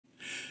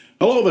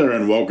Hello there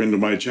and welcome to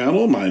my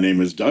channel. My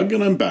name is Doug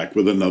and I'm back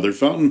with another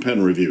fountain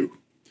pen review.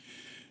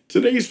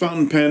 Today's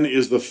fountain pen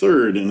is the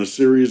third in a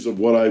series of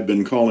what I've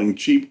been calling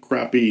cheap,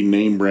 crappy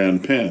name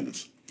brand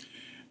pens.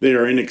 They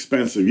are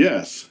inexpensive,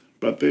 yes,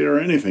 but they are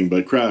anything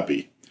but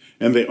crappy,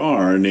 and they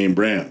are name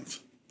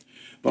brands.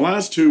 The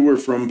last two were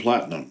from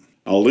Platinum.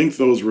 I'll link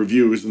those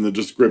reviews in the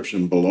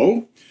description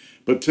below,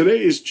 but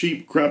today's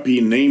cheap,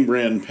 crappy name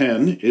brand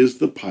pen is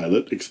the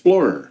Pilot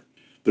Explorer.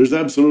 There's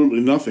absolutely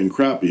nothing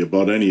crappy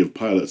about any of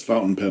Pilot's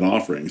fountain pen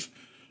offerings,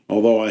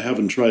 although I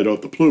haven't tried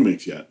out the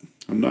Plumix yet.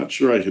 I'm not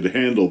sure I could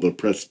handle the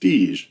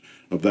prestige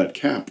of that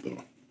cap,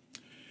 though.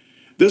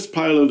 This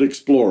Pilot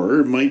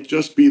Explorer might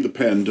just be the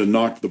pen to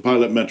knock the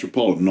Pilot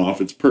Metropolitan off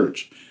its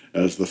perch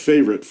as the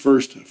favorite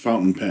first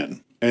fountain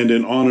pen. And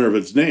in honor of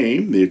its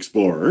name, the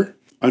Explorer,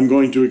 I'm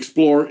going to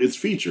explore its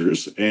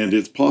features and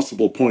its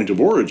possible point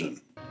of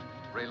origin.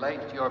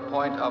 Relate your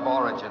point of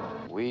origin.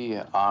 We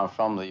are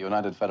from the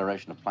United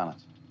Federation of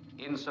Planets.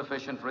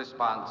 Insufficient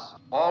response.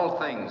 All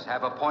things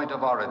have a point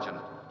of origin.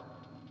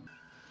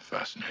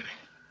 Fascinating.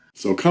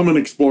 So come and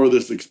explore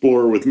this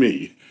Explorer with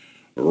me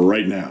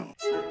right now.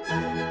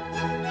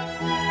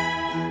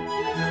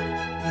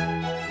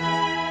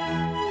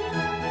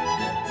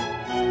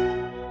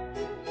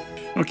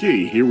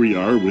 Okay, here we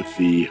are with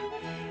the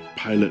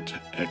Pilot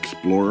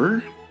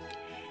Explorer.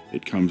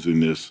 It comes in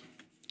this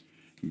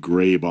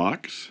gray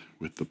box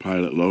with the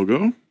Pilot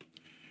logo.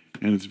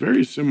 And it's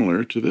very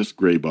similar to this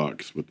gray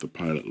box with the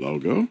Pilot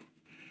logo,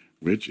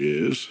 which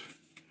is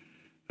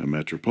a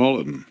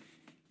Metropolitan.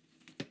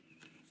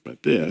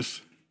 But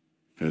this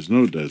has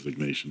no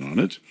designation on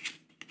it.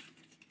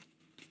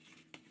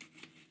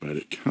 But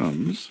it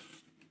comes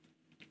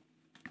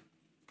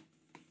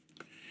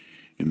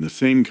in the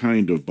same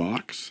kind of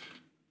box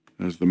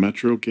as the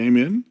Metro came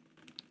in.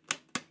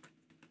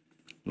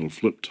 Little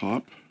flip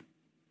top,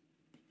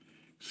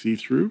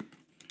 see-through,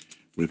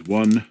 with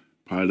one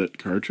Pilot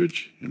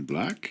cartridge in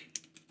black,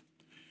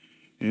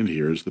 and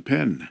here's the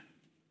pen.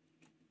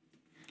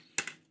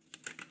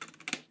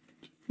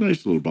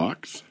 Nice little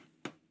box,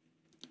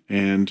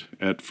 and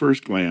at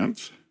first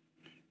glance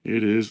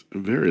it is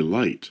very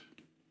light.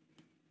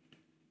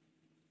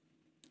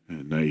 A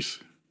nice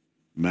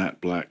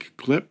matte black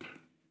clip.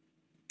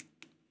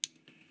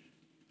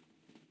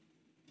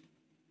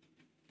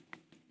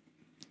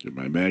 Get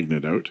my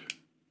magnet out,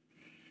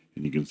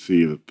 and you can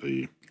see that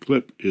the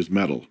clip is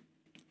metal.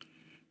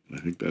 I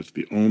think that's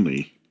the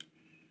only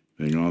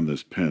thing on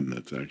this pen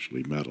that's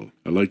actually metal.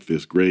 I like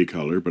this gray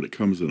color, but it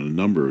comes in a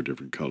number of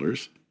different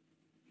colors.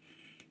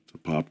 It's a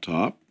pop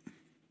top.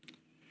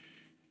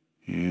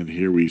 And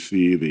here we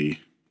see the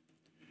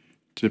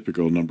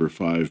typical number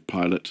 5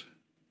 Pilot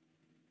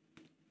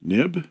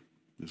nib.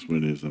 This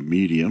one is a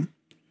medium.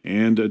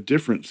 And a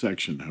different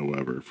section,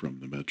 however, from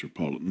the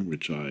Metropolitan,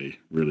 which I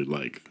really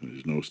like.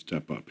 There's no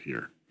step up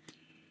here.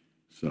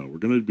 So we're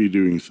going to be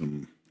doing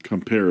some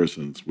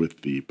comparisons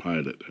with the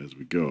Pilot as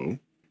we go.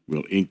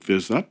 We'll ink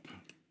this up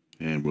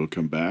and we'll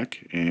come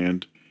back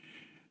and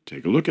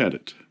take a look at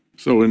it.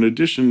 So in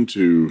addition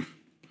to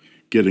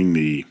getting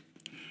the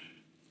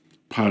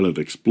Pilot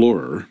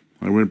Explorer,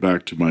 I went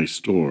back to my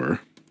store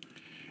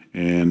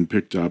and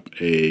picked up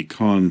a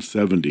Con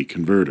 70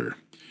 converter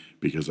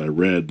because I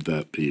read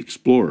that the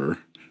Explorer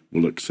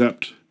will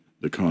accept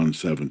the Con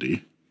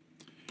 70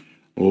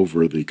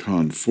 over the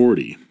Con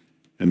 40,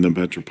 and the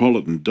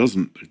Metropolitan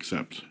doesn't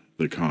accept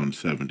the Con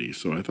 70,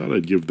 so I thought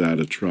I'd give that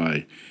a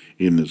try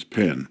in this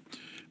pen.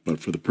 But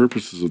for the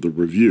purposes of the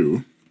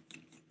review,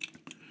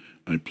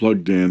 I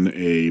plugged in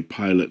a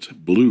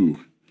Pilot Blue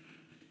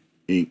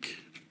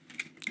ink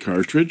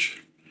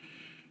cartridge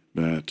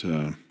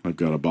that I've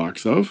got a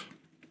box of.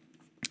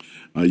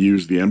 I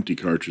use the empty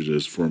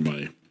cartridges for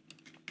my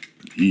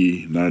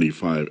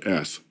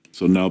E95S.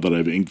 So now that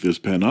I've inked this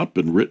pen up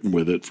and written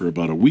with it for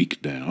about a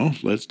week now,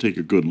 let's take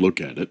a good look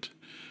at it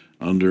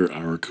under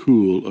our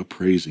cool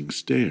appraising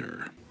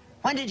stare.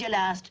 When did you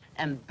last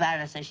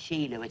embarrass a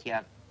Sheila with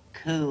your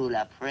cool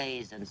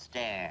appraising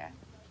stare?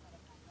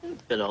 A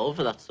bit old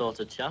for that sort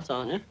of chat,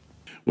 aren't you?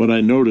 What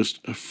I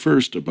noticed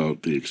first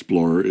about the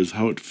Explorer is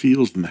how it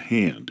feels in the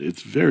hand.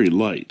 It's very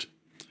light,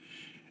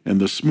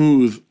 and the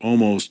smooth,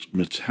 almost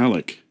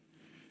metallic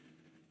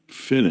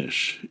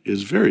finish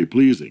is very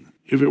pleasing.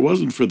 If it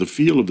wasn't for the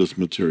feel of this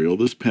material,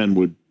 this pen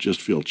would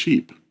just feel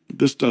cheap.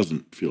 This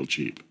doesn't feel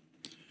cheap.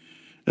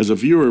 As a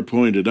viewer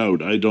pointed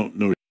out, I don't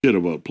know shit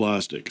about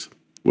plastics.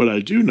 What I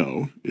do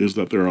know is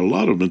that there are a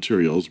lot of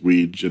materials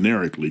we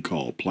generically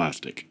call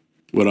plastic.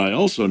 What I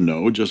also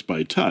know, just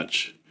by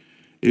touch,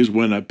 is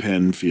when a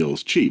pen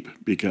feels cheap,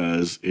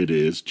 because it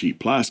is cheap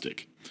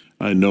plastic.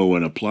 I know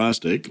when a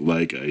plastic,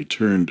 like a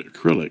turned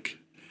acrylic,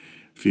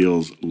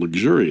 feels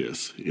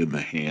luxurious in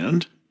the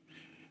hand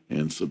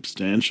and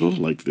substantial,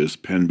 like this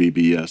Pen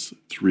BBS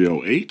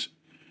 308.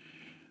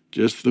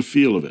 Just the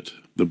feel of it.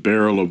 The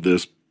barrel of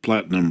this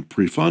Platinum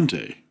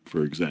Prefonte,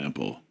 for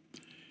example.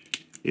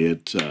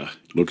 It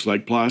looks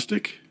like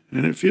plastic,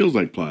 and it feels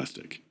like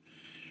plastic.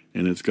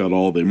 And it's got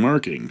all the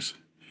markings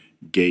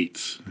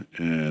gates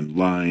and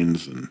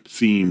lines and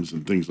seams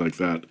and things like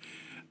that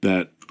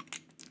that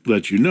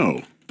let you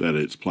know that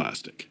it's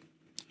plastic.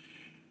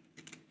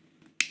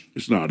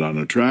 It's not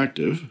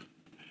unattractive,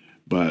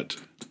 but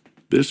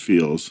this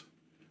feels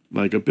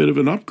like a bit of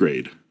an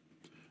upgrade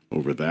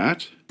over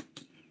that,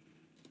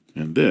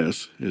 and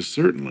this is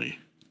certainly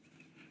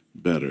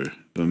better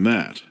than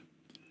that.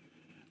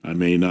 I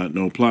may not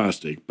know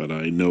plastic, but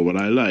I know what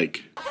I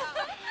like.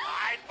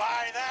 I'd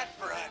buy that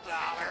for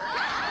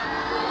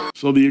 $1.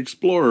 So the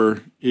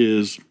Explorer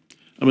is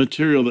a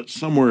material that's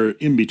somewhere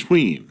in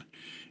between.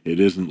 It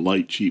isn't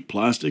light, cheap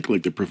plastic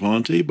like the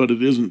Pravante, but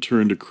it isn't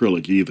turned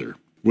acrylic either.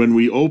 When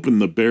we open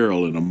the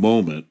barrel in a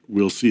moment,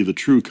 we'll see the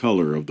true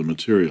color of the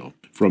material.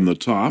 From the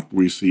top,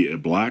 we see a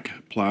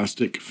black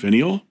plastic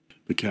finial.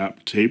 The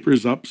cap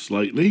tapers up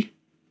slightly,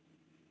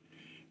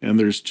 and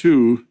there's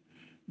two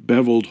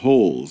beveled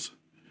holes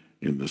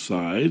in the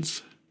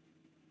sides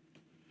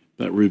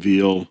that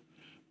reveal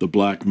the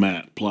black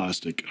matte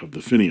plastic of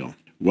the finial.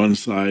 One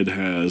side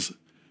has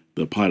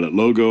the Pilot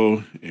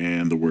logo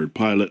and the word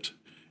Pilot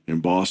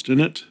embossed in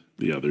it,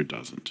 the other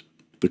doesn't.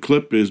 The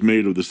clip is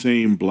made of the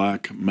same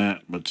black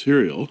matte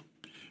material,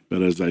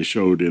 but as I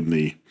showed in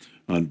the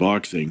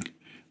unboxing,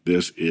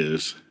 this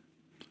is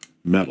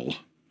metal,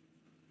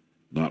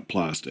 not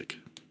plastic.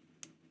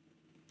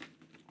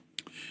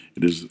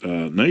 It is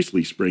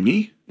nicely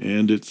springy,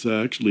 and it's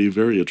actually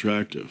very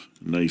attractive.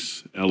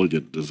 Nice,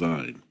 elegant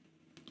design.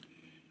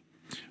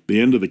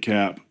 The end of the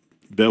cap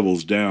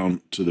bevels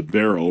down to the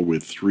barrel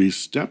with 3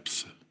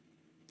 steps,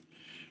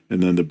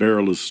 and then the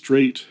barrel is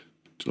straight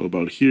till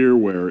about here,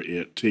 where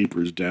it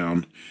tapers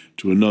down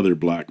to another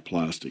black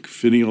plastic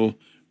finial,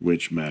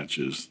 which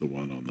matches the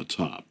one on the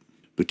top.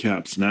 The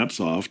cap snaps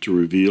off to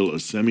reveal a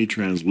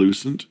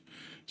semi-translucent,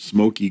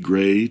 smoky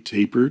gray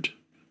tapered,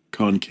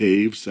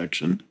 concave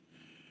section,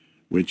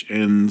 which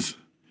ends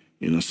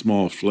in a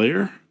small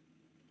flare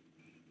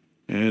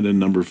and a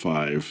number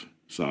 5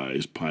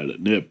 size Pilot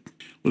nib.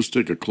 Let's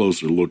take a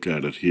closer look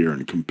at it here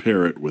and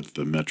compare it with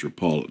the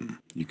Metropolitan.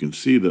 You can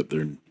see that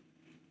they're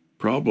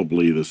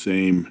probably the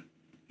same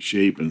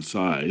shape and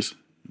size.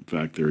 In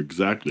fact, they're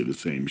exactly the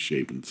same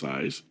shape and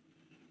size.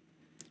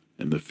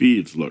 And the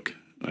feeds look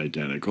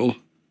identical,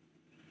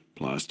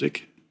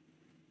 plastic.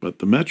 But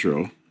the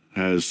Metro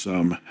has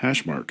some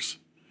hash marks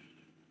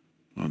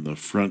on the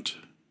front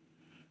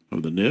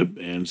of the nib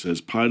and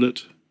says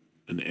Pilot,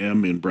 an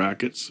M in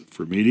brackets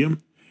for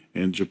medium,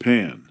 and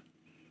Japan,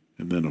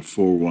 and then a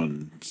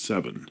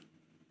 417.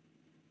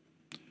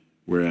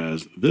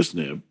 Whereas this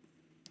nib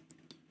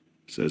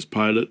says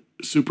Pilot,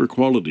 Super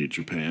Quality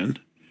Japan,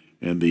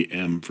 and the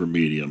M for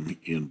medium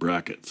in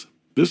brackets.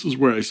 This is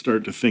where I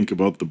start to think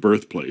about the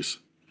birthplace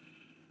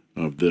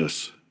of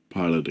this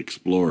Pilot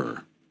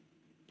Explorer.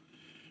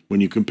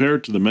 When you compare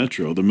it to the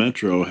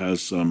Metro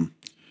has some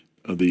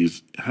of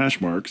these hash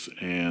marks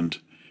and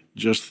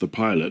just the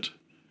Pilot,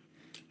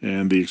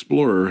 and the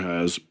Explorer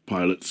has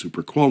Pilot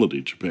Super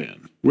Quality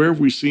Japan. Where have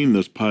we seen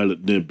this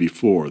Pilot nib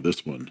before,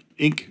 this one?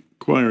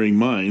 Inquiring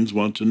minds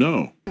want to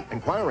know.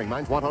 Inquiring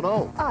minds want to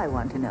know. I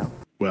want to know.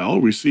 Well,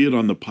 we see it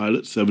on the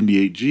Pilot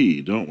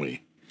 78G, don't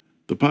we?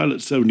 The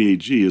Pilot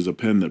 78G is a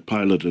pen that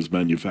Pilot has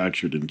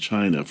manufactured in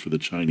China for the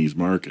Chinese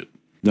market.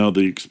 Now,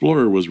 the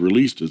Explorer was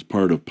released as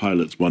part of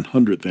Pilot's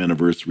 100th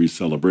anniversary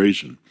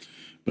celebration,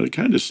 but it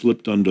kind of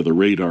slipped under the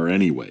radar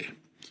anyway.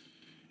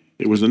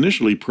 It was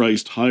initially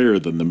priced higher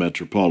than the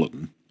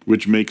Metropolitan,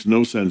 which makes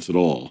no sense at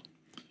all,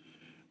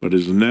 but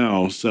is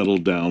now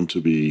settled down to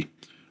be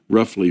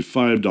roughly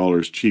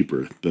 $5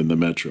 cheaper than the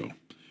Metro.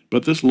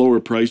 But this lower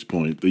price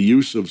point, the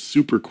use of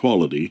super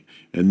quality,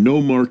 and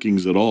no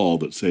markings at all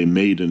that say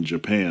Made in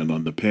Japan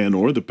on the pen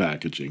or the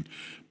packaging,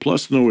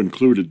 plus no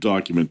included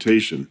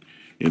documentation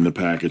in the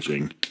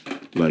packaging,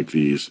 like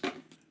these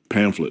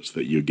pamphlets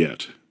that you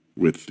get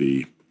with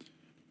the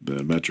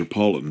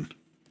Metropolitan,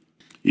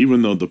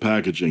 even though the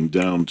packaging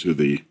down to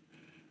the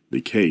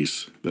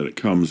case that it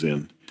comes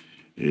in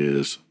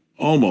is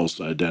almost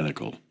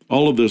identical.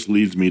 All of this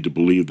leads me to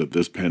believe that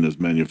this pen is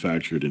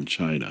manufactured in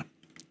China.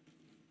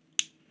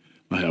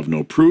 I have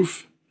no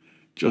proof,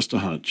 just a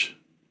hunch.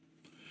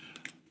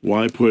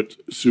 Why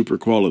put super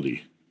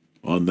quality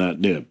on that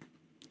nib?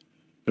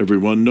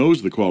 Everyone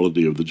knows the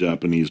quality of the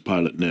Japanese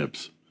Pilot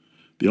nibs.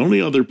 The only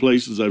other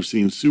places I've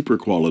seen super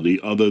quality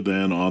other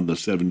than on the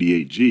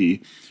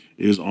 78G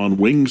is on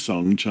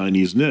Wing-Sung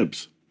Chinese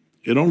nibs.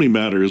 It only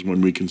matters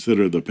when we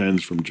consider the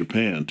pens from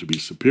Japan to be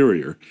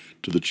superior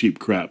to the cheap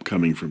crap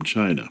coming from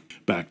China.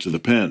 Back to the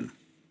pen.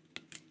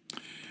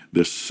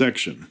 This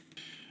section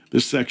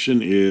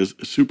is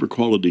super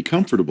quality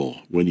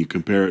comfortable when you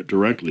compare it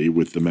directly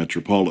with the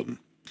Metropolitan.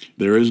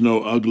 There is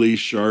no ugly,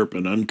 sharp,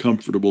 and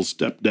uncomfortable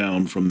step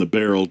down from the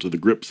barrel to the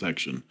grip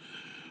section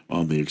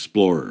on the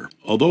Explorer.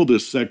 Although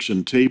this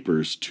section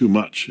tapers too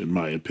much, in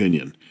my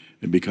opinion,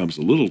 and becomes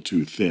a little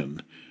too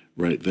thin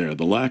right there,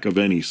 the lack of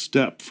any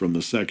step from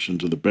the section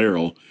to the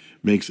barrel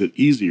makes it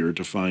easier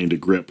to find a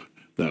grip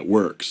that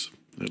works,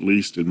 at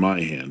least in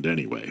my hand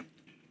anyway.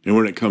 And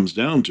when it comes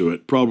down to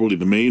it, probably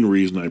the main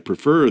reason I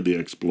prefer the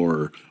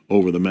Explorer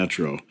over the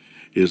Metro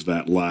is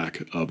that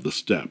lack of the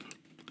step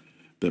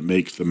that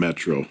makes the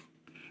Metro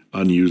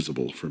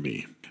unusable for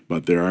me.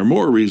 But there are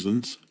more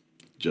reasons.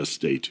 Just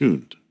stay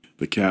tuned.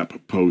 The cap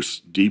posts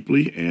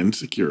deeply and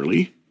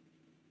securely.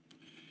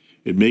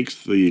 It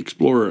makes the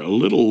Explorer a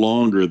little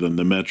longer than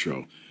the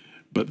Metro,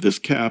 but this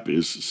cap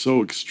is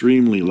so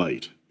extremely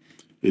light,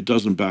 it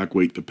doesn't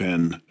backweight the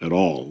pen at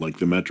all like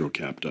the Metro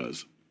cap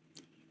does.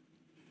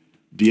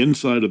 The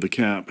inside of the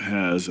cap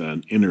has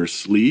an inner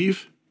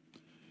sleeve,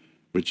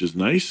 which is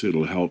nice.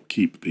 It'll help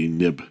keep the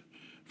nib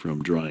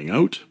from drying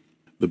out.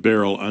 The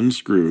barrel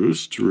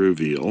unscrews to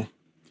reveal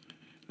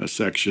a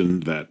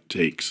section that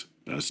takes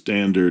a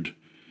standard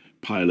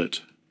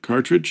pilot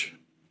cartridge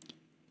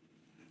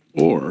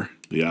or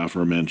the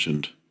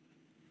aforementioned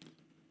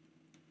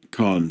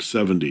Con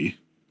 70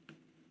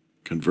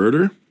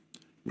 converter,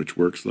 which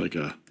works like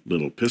a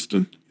little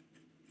piston.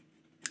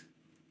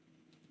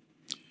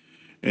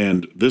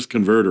 And this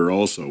converter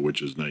also,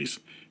 which is nice,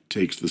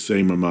 takes the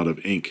same amount of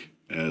ink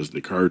as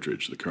the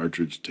cartridge. The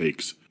cartridge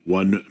takes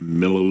 1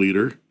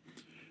 milliliter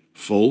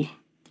full,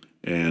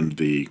 and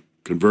the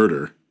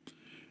converter,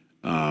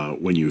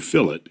 when you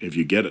fill it, if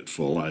you get it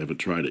full, I haven't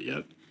tried it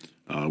yet,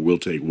 will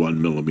take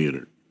 1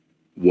 milliliter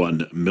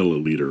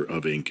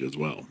of ink as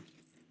well.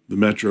 The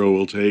Metro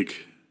will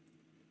take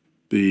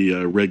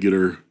the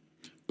regular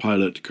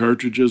pilot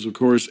cartridges, of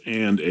course,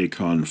 and a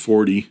Con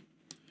 40,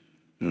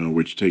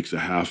 which takes a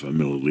half a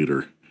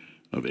milliliter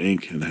of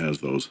ink and has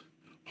those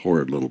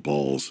horrid little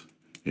balls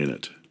in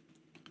it.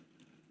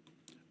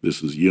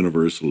 This is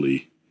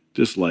universally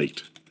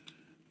disliked,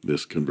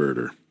 this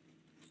converter.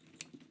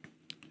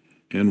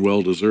 And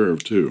well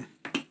deserved, too.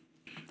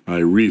 I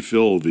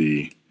refill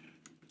the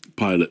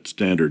pilot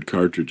standard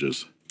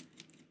cartridges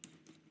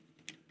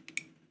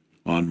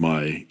on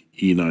my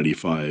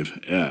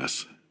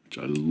E95S, which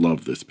I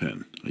love this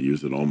pen. I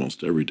use it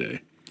almost every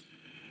day.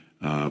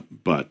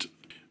 But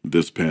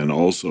this pen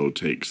also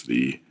takes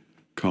the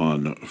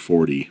Con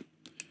 40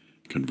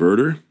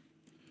 converter,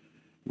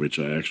 which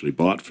I actually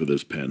bought for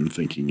this pen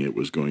thinking it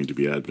was going to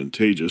be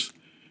advantageous.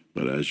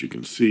 But as you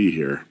can see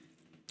here,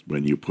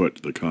 when you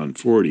put the Con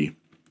 40,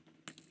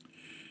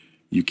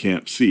 you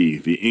can't see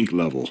the ink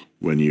level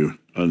when you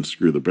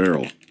unscrew the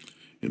barrel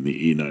in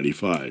the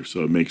E95,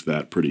 so it makes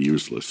that pretty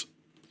useless.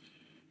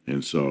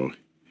 And so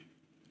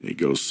it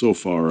goes so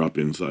far up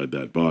inside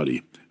that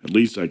body, at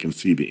least I can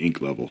see the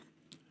ink level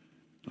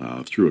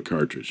through a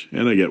cartridge,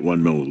 and I get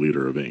 1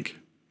 milliliter of ink.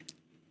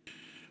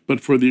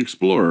 But for the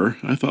Explorer,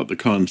 I thought the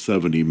Con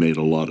 70 made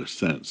a lot of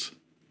sense.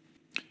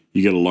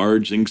 You get a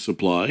large ink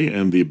supply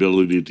and the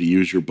ability to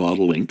use your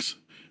bottle inks,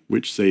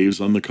 which saves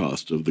on the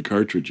cost of the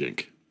cartridge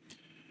ink.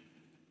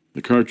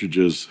 The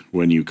cartridges,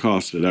 when you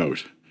cost it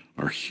out,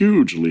 are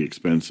hugely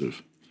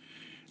expensive.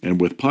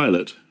 And with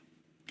Pilot,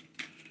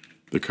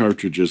 the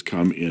cartridges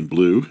come in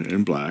blue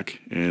and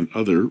black and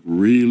other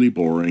really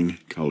boring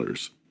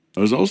colors.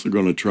 I was also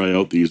going to try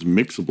out these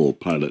mixable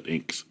Pilot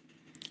inks.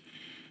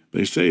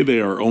 They say they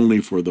are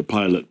only for the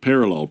Pilot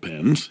parallel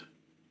pens,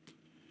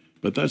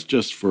 but that's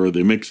just for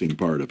the mixing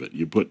part of it.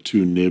 You put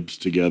two nibs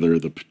together,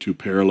 the two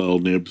parallel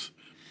nibs,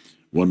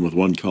 one with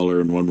one color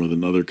and one with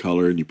another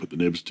color, and you put the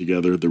nibs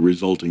together. The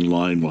resulting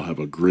line will have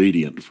a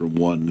gradient from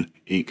one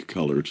ink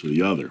color to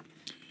the other.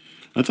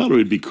 I thought it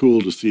would be cool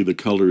to see the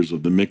colors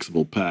of the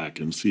mixable pack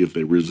and see if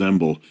they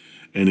resemble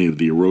any of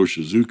the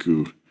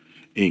Iroshizuku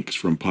inks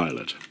from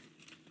Pilot.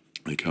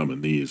 They come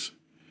in these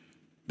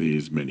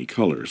many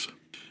colors.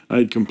 I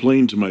had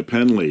complained to my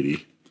pen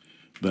lady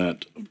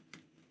that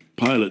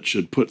Pilot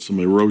should put some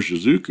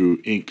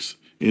Iroshizuku inks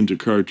into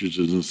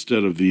cartridges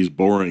instead of these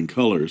boring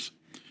colors.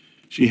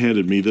 She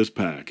handed me this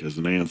pack as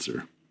an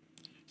answer.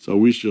 So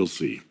we shall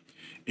see.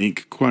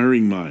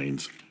 Ink-acquiring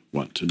minds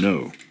want to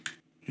know.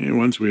 And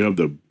once we have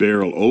the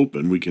barrel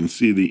open, we can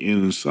see the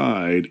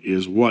inside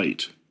is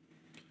white.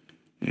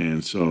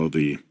 And so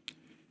the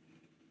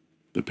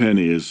pen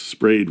is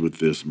sprayed with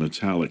this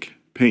metallic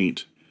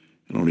paint,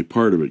 and only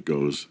part of it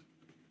goes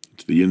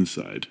to the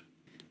inside.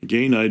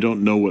 Again, I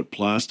don't know what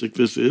plastic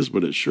this is,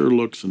 but it sure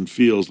looks and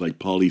feels like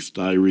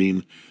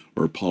polystyrene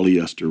or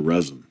polyester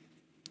resin.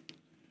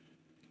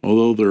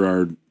 Although there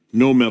are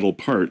no metal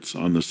parts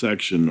on the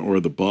section or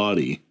the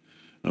body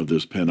of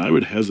this pen, I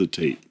would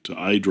hesitate to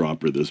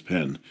eyedropper this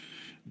pen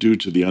due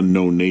to the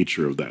unknown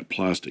nature of that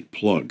plastic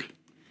plug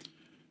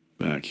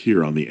back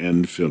here on the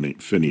end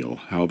finial,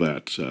 how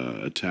that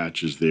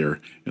attaches there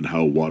and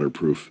how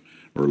waterproof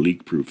or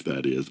leak-proof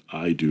that is.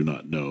 I do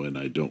not know, and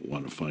I don't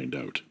want to find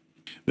out.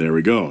 There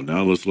we go.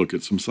 Now let's look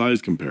at some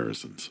size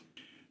comparisons.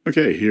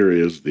 Okay, here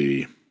is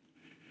the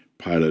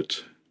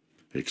Pilot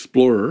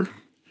Explorer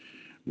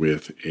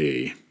with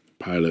a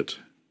Pilot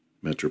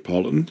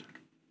Metropolitan,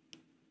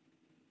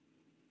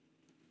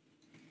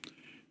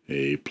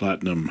 a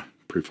Platinum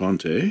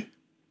Prefonte,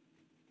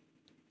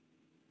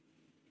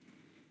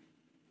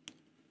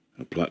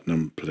 a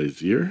Platinum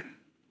Plaisir,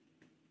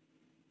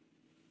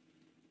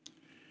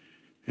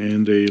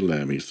 and a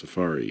Lamy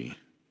Safari.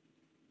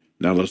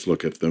 Now let's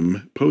look at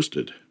them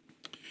posted.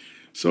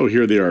 So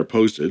here they are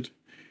posted,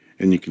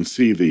 and you can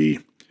see the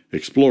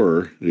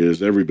Explorer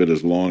is every bit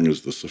as long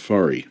as the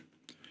Safari.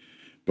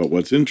 But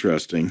what's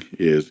interesting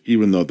is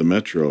even though the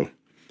Metro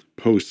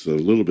posts a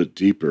little bit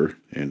deeper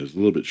and is a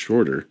little bit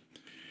shorter,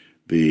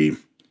 the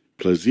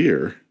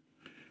Plaisir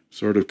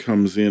sort of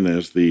comes in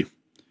as the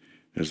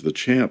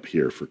champ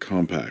here for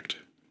compact.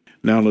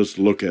 Now let's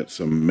look at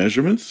some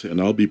measurements,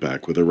 and I'll be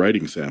back with a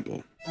writing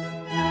sample.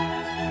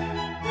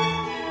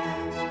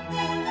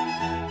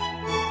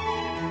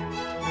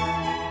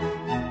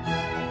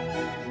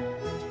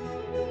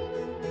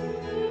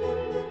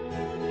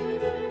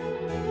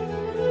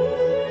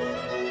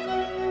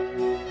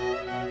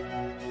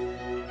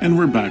 And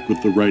we're back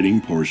with the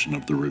writing portion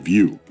of the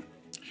review.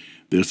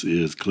 This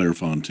is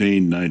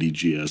Clairefontaine 90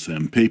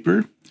 GSM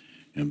paper,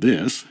 and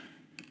this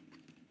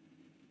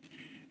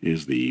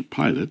is the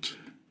Pilot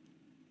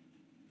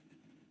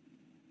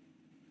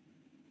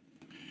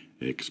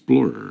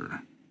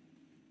Explorer.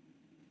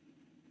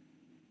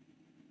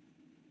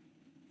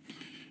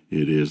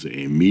 It is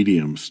a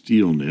medium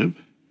steel nib.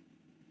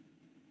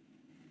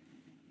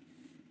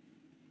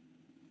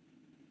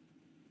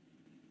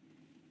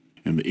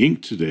 And the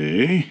ink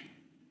today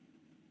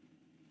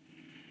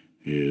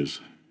is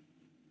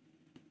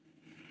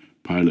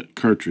Pilot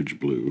Cartridge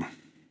Blue.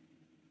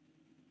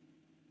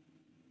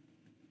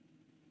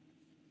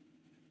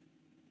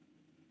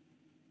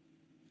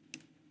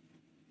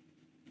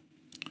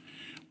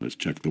 Let's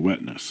check the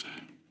wetness.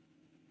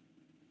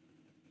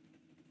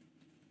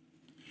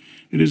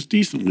 It is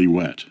decently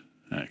wet,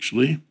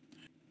 actually.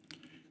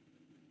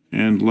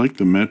 And like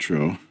the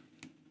Metro,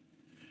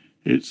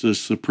 it's a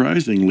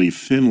surprisingly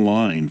thin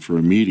line for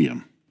a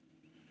medium.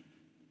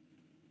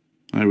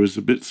 I was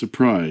a bit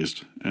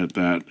surprised at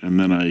that, and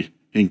then I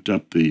inked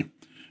up the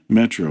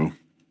Metro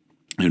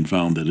and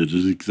found that it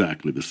is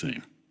exactly the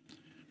same.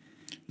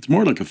 It's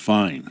more like a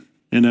fine.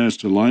 And as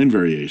to line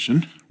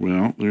variation,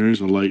 well,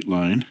 there's a light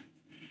line.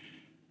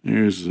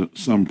 There's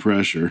some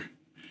pressure.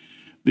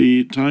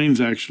 The tines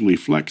actually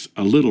flex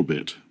a little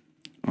bit,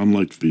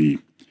 unlike the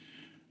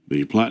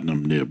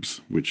platinum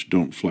nibs, which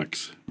don't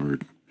flex or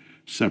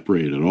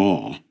separate at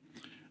all.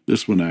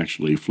 This one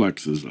actually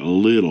flexes a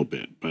little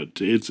bit,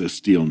 but it's a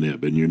steel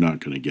nib, and you're not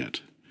going to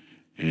get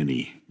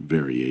any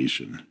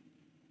variation.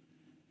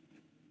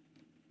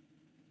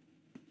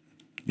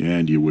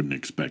 And you wouldn't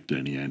expect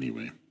any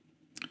anyway.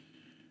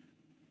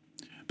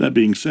 That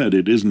being said,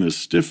 it isn't as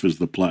stiff as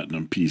the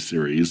Platinum P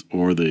series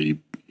or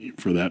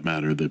for that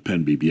matter, the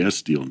Pen BBS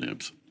steel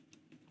nibs.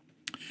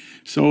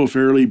 So a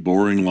fairly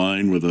boring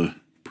line with a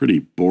pretty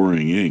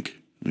boring ink.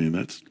 I mean,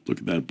 look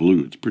at that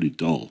blue. It's pretty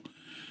dull.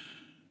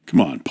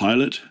 Come on,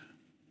 Pilot.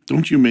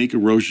 Don't you make a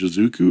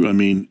Roshizuku? I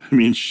mean,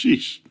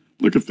 sheesh.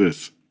 Look at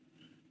this.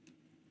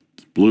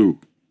 It's blue.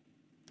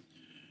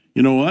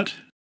 You know what?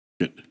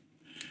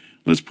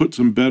 Let's put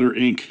some better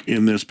ink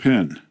in this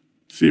pen.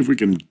 See if we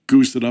can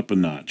goose it up a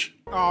notch.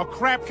 Oh,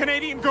 crap,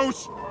 Canadian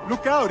Goose!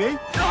 Look out, eh?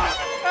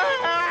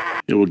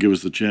 It will give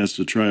us a chance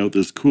to try out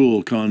this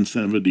cool Con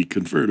 70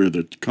 converter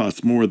that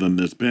costs more than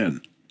this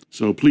pen.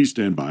 So please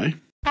stand by.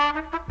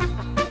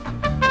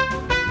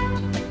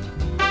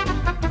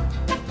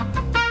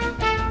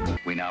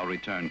 We now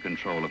return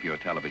control of your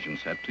television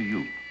set to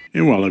you.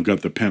 And while I've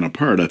got the pen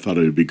apart, I thought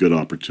it would be a good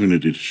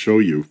opportunity to show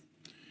you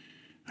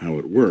how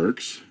it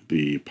works.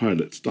 The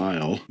Pilot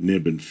style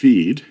nib and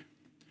feed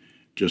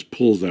just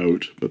pulls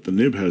out, but the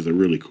nib has a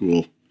really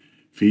cool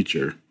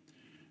feature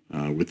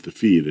with the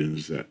feed,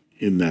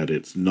 in that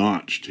it's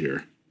notched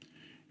here,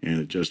 and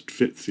it just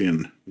fits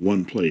in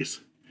one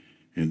place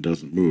and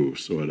doesn't move,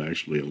 so it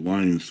actually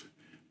aligns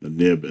the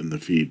nib and the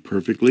feed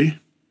perfectly,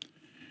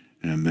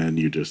 and then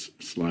you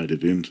just slide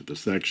it into the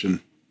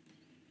section.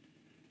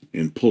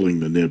 In pulling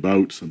the nib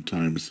out,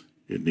 sometimes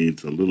it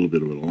needs a little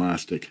bit of an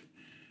elastic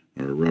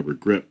or a rubber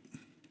grip.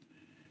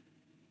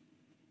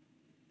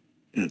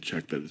 And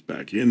check that it's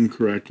back in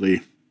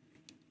correctly.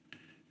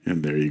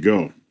 And there you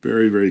go.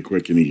 Very, very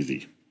quick and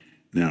easy.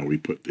 Now we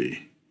put the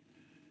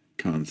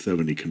Con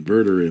 70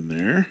 converter in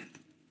there.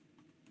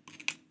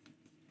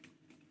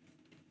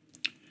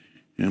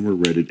 And we're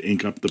ready to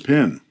ink up the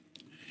pen.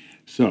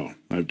 So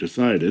I've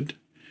decided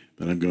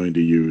that I'm going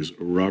to use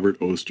Robert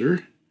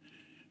Oster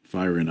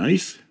Fire and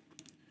Ice.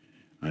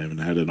 I haven't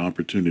had an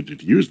opportunity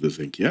to use this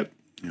ink yet,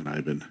 and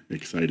I've been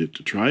excited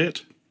to try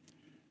it.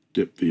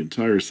 Dip the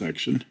entire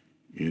section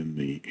in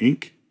the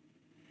ink,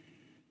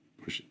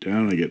 push it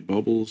down, I get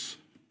bubbles,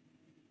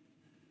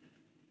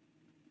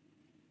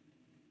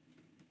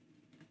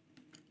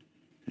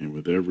 and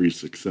with every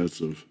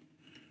successive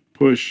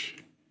push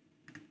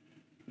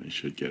I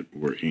should get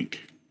more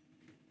ink,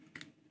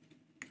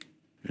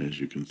 as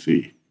you can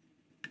see.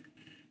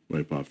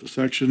 Wipe off the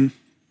section,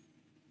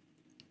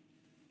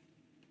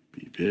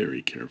 be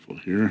very careful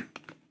here.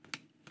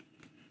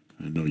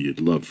 I know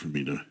you'd love for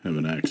me to have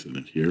an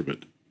accident here, but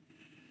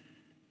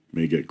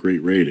may get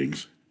great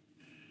ratings.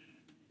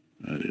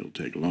 It'll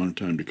take a long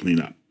time to clean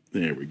up.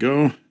 There we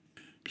go.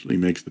 Actually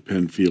makes the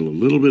pen feel a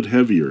little bit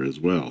heavier as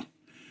well,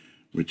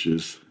 which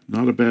is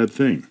not a bad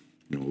thing.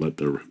 I'll let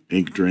the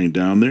ink drain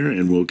down there,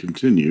 and we'll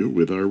continue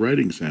with our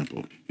writing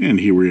sample. And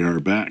here we are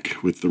back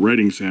with the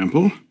writing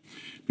sample.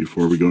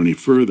 Before we go any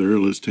further,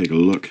 let's take a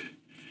look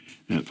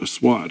at the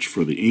swatch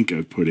for the ink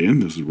I've put in.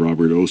 This is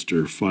Robert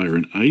Oster Fire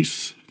and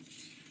Ice.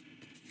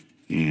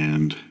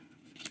 And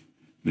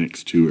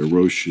next to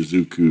Eroshi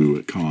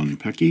Shizuku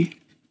Konpeki.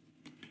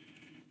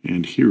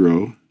 And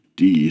Hero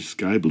D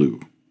Sky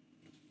Blue.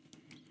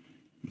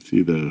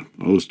 See, the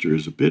Oster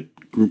is a bit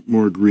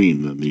more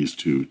green than these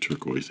two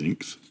turquoise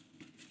inks.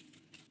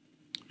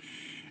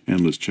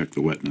 And let's check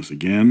the wetness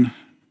again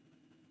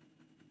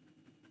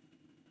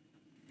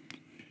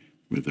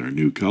with our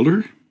new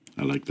color.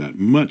 I like that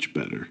much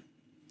better,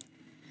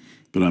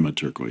 but I'm a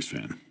turquoise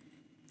fan.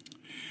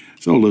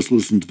 So let's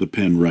listen to the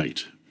pen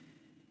write.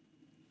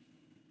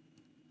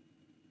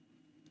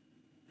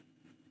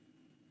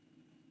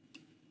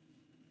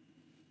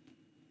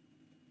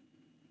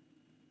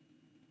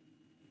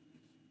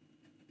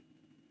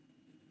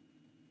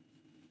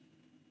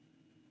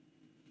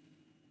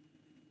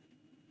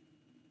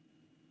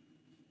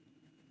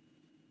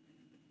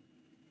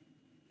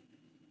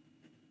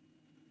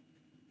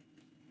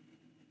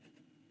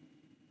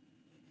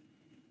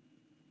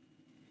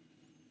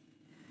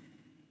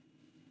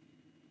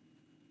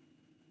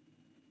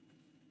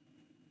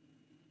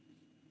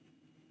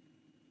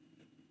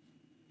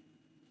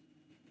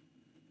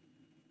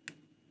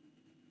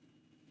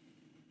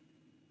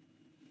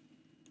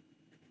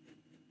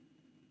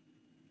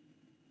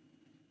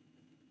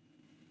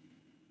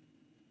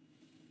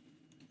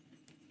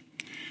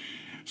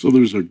 So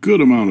there's a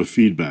good amount of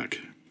feedback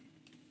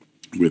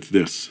with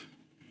this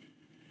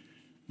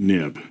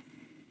nib.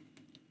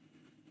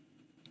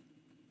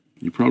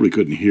 You probably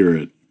couldn't hear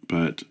it,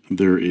 but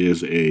there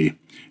is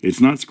it's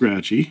not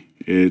scratchy,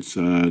 it's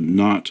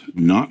not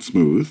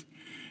smooth,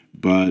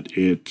 but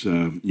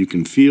you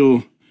can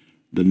feel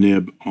the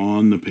nib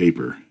on the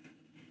paper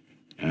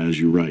as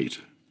you write.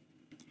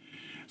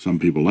 Some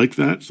people like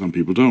that, some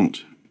people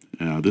don't.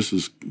 This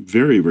is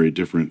very, very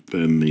different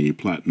than the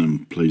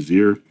Platinum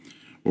Plaisir,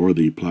 or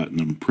the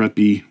Platinum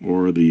Preppy,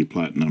 or the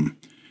Platinum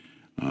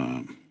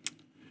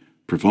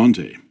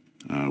Prefonte,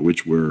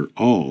 which were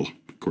all,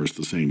 of course,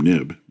 the same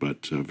nib,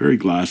 but very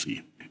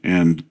glassy.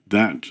 And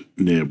that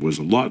nib was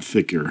a lot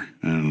thicker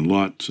and a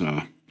lot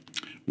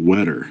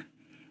wetter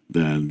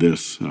than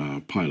this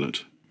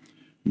Pilot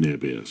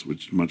nib is,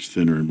 which is much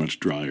thinner and much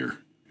drier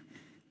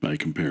by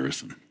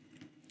comparison.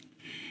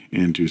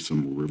 And do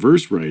some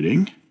reverse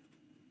writing.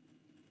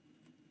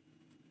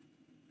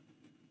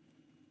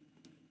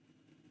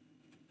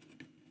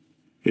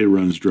 It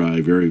runs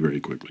dry very, very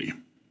quickly.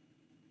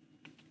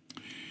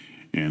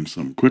 And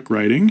some quick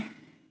writing.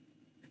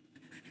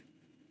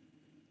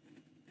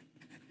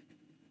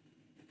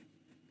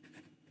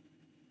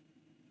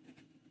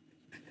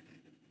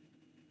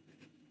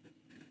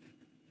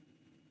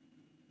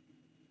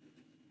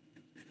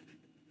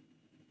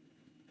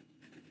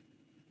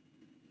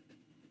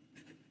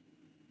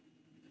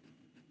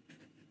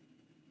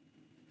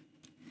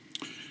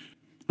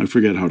 I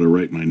forget how to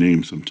write my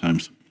name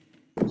sometimes.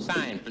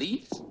 Sign,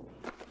 please.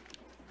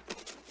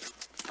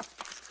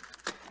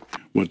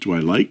 What do I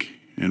like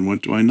and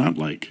what do I not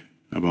like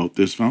about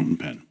this fountain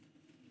pen?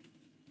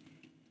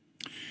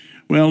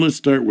 Well, let's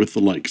start with the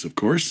likes, of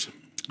course.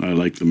 I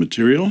like the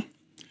material.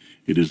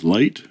 It is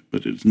light,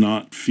 but it does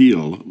not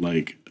feel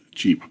like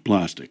cheap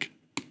plastic.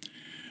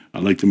 I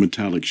like the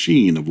metallic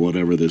sheen of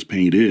whatever this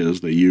paint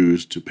is they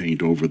use to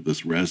paint over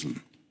this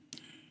resin.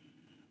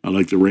 I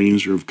like the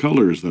range of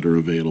colors that are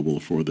available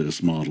for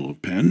this model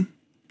of pen.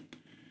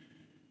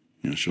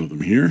 I'll show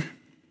them here.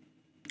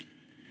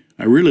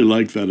 I really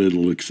like that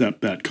it'll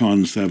accept that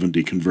Con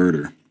 70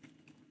 converter,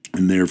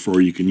 and therefore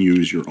you can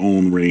use your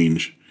own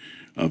range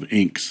of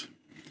inks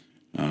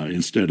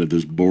instead of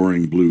this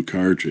boring blue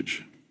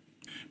cartridge.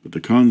 But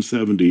the Con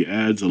 70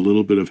 adds a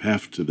little bit of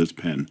heft to this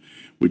pen,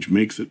 which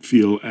makes it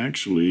feel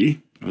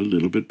actually a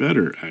little bit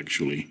better,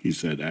 actually. He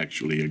said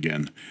actually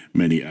again,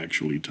 many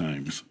actually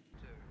times.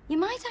 You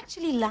might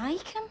actually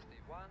like him.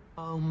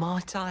 Oh,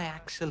 might I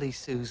actually,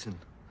 Susan?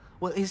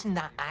 Well, isn't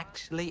that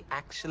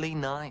actually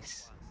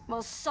nice?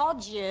 Well,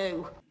 sod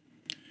you.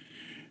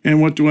 And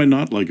what do I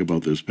not like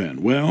about this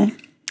pen? Well,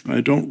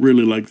 I don't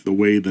really like the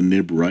way the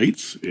nib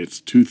writes.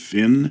 It's too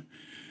thin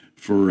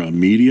for a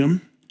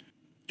medium.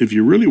 If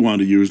you really want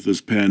to use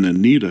this pen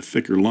and need a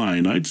thicker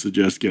line, I'd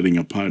suggest getting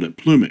a Pilot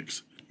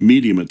Plumix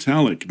medium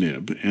metallic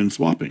nib and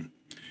swapping.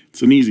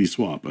 It's an easy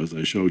swap, as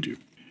I showed you.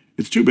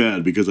 It's too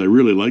bad because I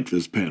really like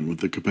this pen with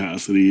the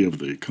capacity of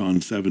the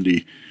Con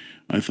 70.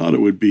 I thought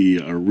it would be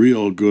a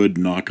real good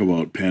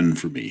knockabout pen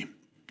for me.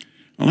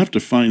 I'll have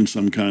to find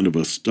some kind of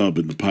a stub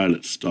in the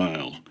Pilot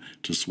style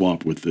to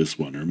swap with this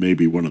one, or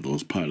maybe one of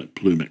those Pilot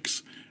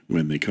Plumix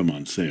when they come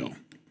on sale.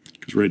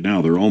 Because right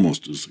now they're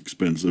almost as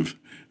expensive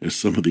as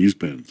some of these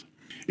pens.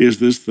 Is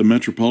this the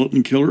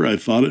Metropolitan killer I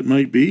thought it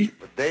might be?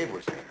 But Dave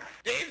was here.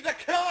 Dave's the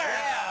killer!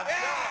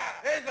 Yeah!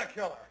 Dave's the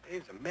killer!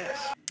 Dave's a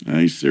mess.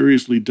 I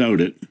seriously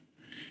doubt it.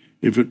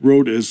 If it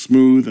wrote as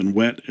smooth and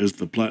wet as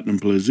the Platinum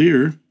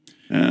Plaisir,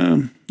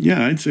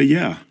 yeah, I'd say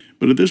yeah.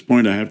 But at this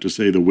point, I have to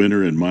say the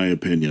winner, in my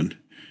opinion,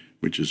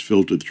 which is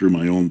filtered through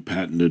my own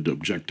patented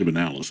objective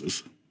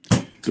analysis,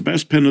 the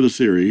best pen of the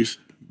series,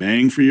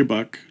 bang for your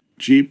buck,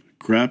 cheap,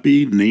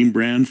 crappy, name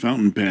brand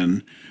fountain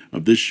pen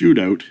of this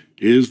shootout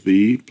is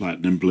the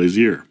Platinum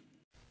Plaisir.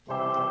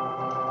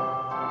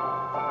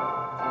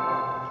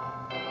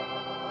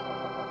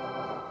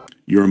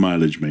 Your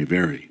mileage may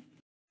vary.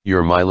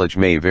 Your mileage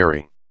may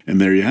vary. And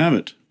there you have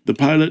it, the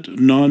Pilot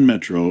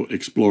Non-Metro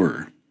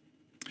Explorer.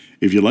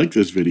 If you like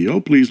this video,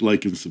 please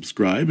like and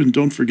subscribe, and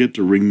don't forget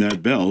to ring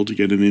that bell to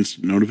get an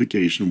instant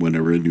notification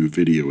whenever a new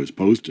video is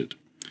posted.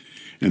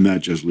 And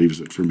that just leaves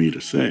it for me to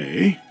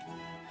say,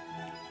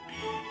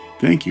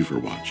 thank you for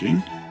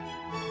watching.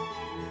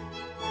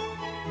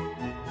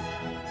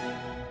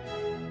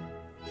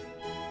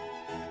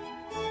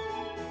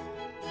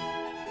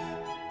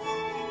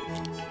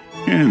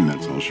 And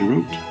that's all she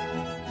wrote.